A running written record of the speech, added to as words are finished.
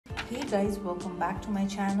Hey guys, welcome back to my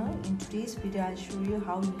channel. In today's video I'll show you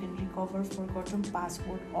how you can recover forgotten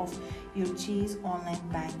password of your Chase online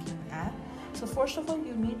banking app. So first of all,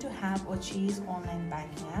 you need to have a Chase online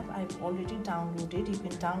banking app. I've already downloaded. You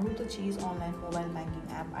can download the Chase online mobile banking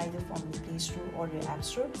app either from the Play Store or your App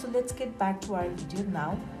Store. So let's get back to our video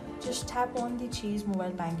now. Just tap on the Chase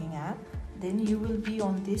mobile banking app. Then you will be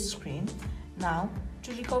on this screen. Now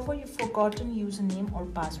to recover your forgotten username or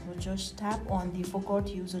password, just tap on the forgot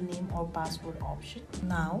username or password option.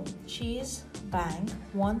 Now Chase Bank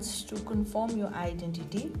wants to confirm your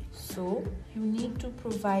identity, so you need to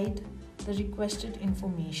provide the requested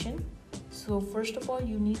information. So first of all,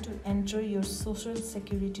 you need to enter your social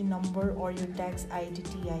security number or your tax ID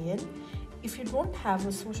TIN. If you don't have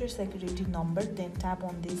a social security number, then tap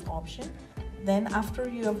on this option. Then after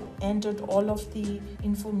you have entered all of the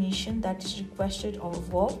information that is requested or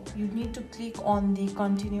above, you need to click on the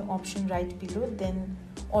continue option right below. Then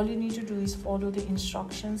all you need to do is follow the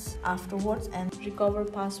instructions afterwards and recover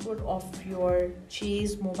password of your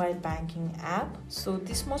Chase mobile banking app. So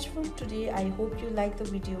this much for today. I hope you like the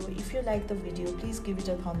video. If you like the video, please give it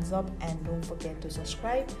a thumbs up and don't forget to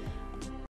subscribe.